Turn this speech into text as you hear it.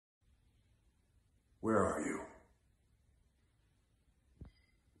Where are you?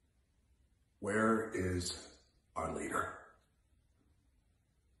 Where is our leader?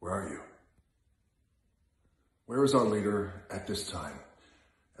 Where are you? Where is our leader at this time?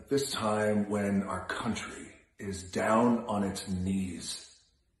 At this time when our country is down on its knees,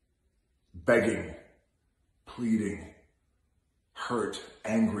 begging, pleading, hurt,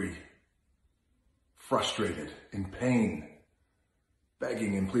 angry, frustrated, in pain,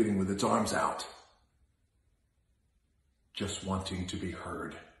 begging and pleading with its arms out, just wanting to be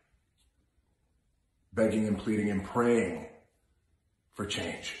heard, begging and pleading and praying for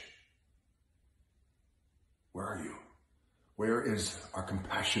change. Where are you? Where is our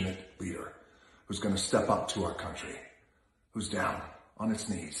compassionate leader who's going to step up to our country, who's down on its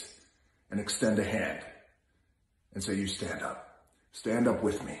knees and extend a hand and say, you stand up. Stand up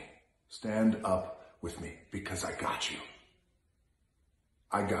with me. Stand up with me because I got you.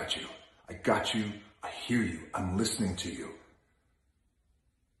 I got you. I got you. I hear you. I'm listening to you.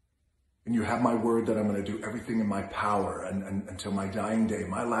 And you have my word that I'm going to do everything in my power and until my dying day,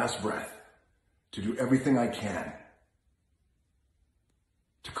 my last breath, to do everything I can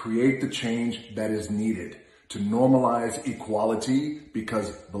to create the change that is needed to normalize equality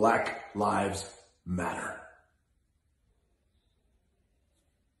because Black lives matter.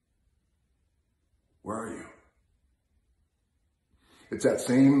 Where are you? It's that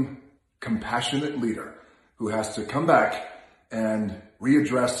same compassionate leader who has to come back and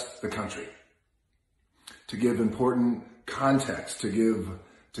readdress the country, to give important context, to give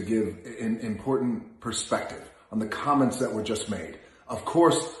important perspective on the comments that were just made. Of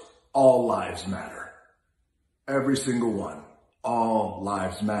course, all lives matter. Every single one. All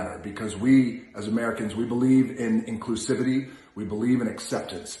lives matter because we, as Americans, we believe in inclusivity. We believe in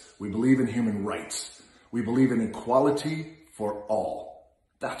acceptance. We believe in human rights. We believe in equality for all.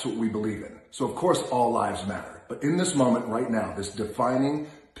 That's what we believe in. So of course, all lives matter. But in this moment right now, this defining,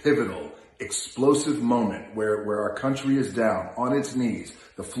 pivotal, explosive moment where our country is down on its knees,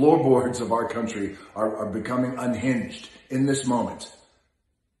 the floorboards of our country are becoming unhinged. In this moment,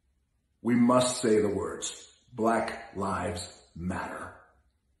 we must say the words, Black lives matter.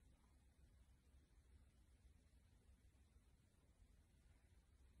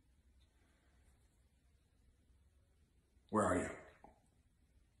 Where are you?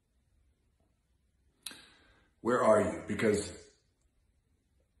 Where are you? Because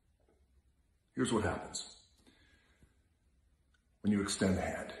here's what happens. When you extend a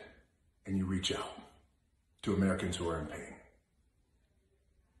hand and you reach out to Americans who are in pain.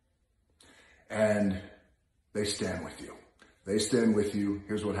 And they stand with you. They stand with you.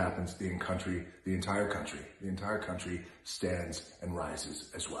 Here's what happens. The entire country stands and rises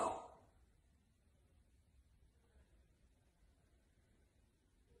as well.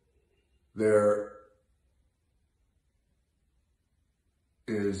 There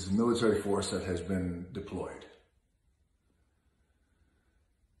is military force that has been deployed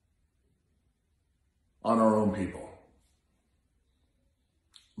on our own people.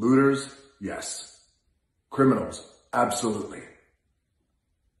 Looters, yes. Criminals, absolutely.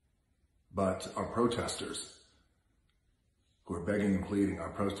 But our protesters who are begging and pleading, our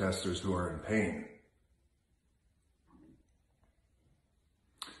protesters who are in pain,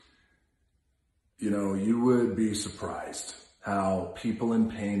 you know, you would be surprised how people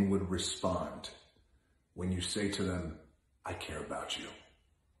in pain would respond when you say to them, I care about you.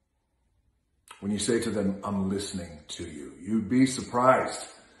 When you say to them, I'm listening to you. You'd be surprised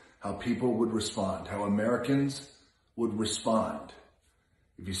how people would respond, how Americans would respond.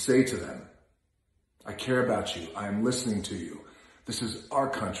 If you say to them, I care about you, I am listening to you. This is our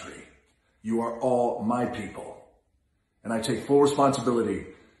country. You are all my people. And I take full responsibility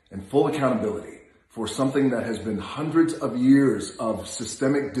and full accountability for something that has been hundreds of years of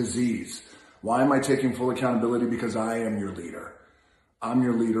systemic disease. Why am I taking full accountability? Because I am your leader. I'm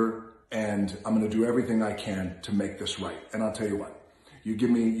your leader, and I'm going to do everything I can to make this right. And I'll tell you what, you give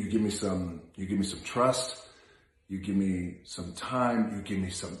me some trust, you give me some time, you give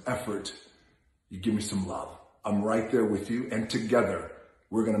me some effort, you give me some love. I'm right there with you, and together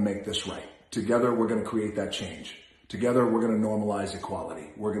we're going to make this right. Together we're going to create that change. Together, we're going to normalize equality.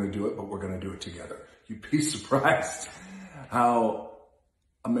 We're going to do it, but we're going to do it together. You'd be surprised how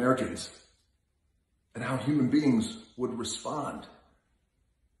Americans and how human beings would respond.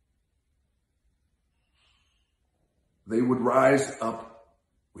 They would rise up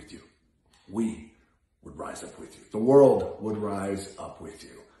with you. We would rise up with you. The world would rise up with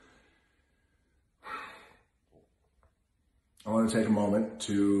you. I want to take a moment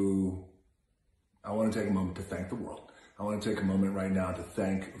to thank the world. I want to take a moment right now to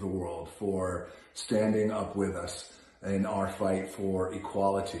thank the world for standing up with us in our fight for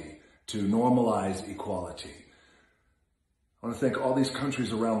equality, to normalize equality. I want to thank all these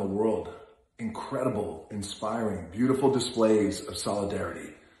countries around the world. Incredible, inspiring, beautiful displays of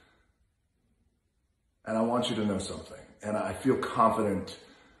solidarity. And I want you to know something. And I feel confident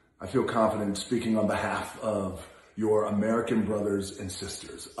speaking on behalf of your American brothers and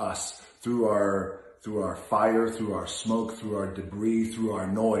sisters, us, through our fire, through our smoke, through our debris, through our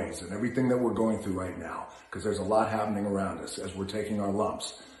noise, and everything that we're going through right now, because there's a lot happening around us as we're taking our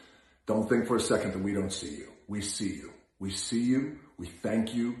lumps. Don't think for a second that we don't see you. We see you. We see you. We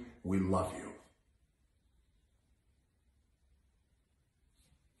thank you. We love you.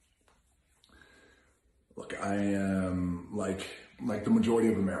 Look, I am like the majority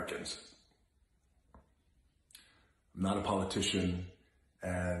of Americans. I'm not a politician,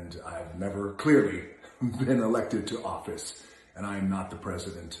 and I've never clearly been elected to office, and I am not the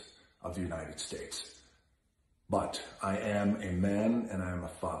president of the United States. But I am a man and I am a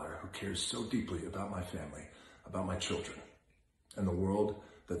father who cares so deeply about my family, about my children, and the world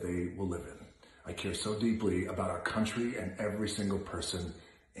that they will live in. I care so deeply about our country and every single person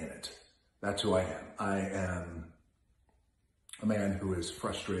in it. That's who I am. I am a man who is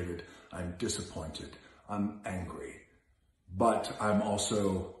frustrated. I'm disappointed. I'm angry. But I'm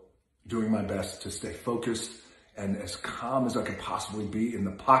also doing my best to stay focused and as calm as I could possibly be in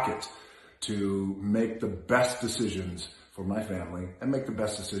the pocket to make the best decisions for my family and make the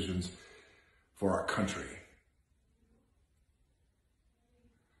best decisions for our country.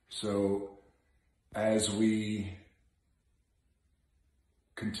 So as we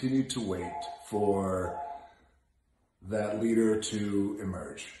continue to wait for that leader to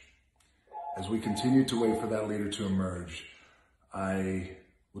emerge, as we continue to wait for that leader to emerge, I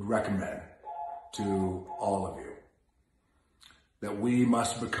would recommend to all of you that we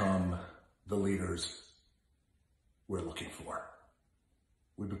must become the leaders we're looking for.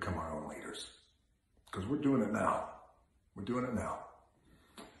 We become our own leaders because we're doing it now. We're doing it now.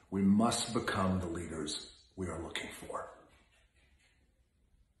 We must become the leaders we are looking for.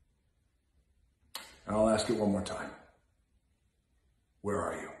 And I'll ask it one more time. Where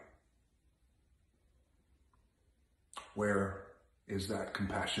are you? Where is that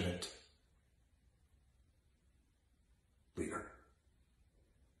compassionate leader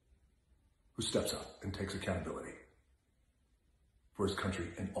who steps up and takes accountability for his country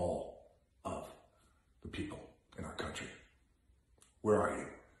and all of the people in our country? Where are you?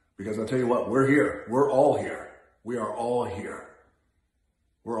 Because I'll tell you what, we're here. We're all here. We are all here.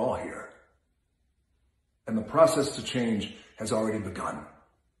 We're all here. And the process to change has already begun.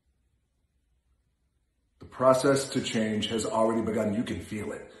 The process to change has already begun. You can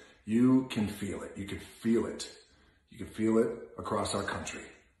feel it. You can feel it. You can feel it. You can feel it across our country.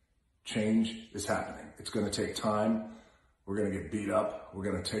 Change is happening. It's going to take time. We're going to get beat up. We're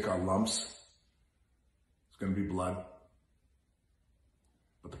going to take our lumps. It's going to be blood.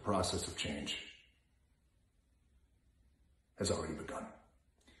 But the process of change has already begun.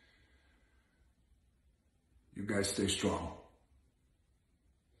 You guys stay strong.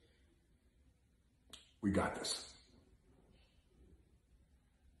 We got this.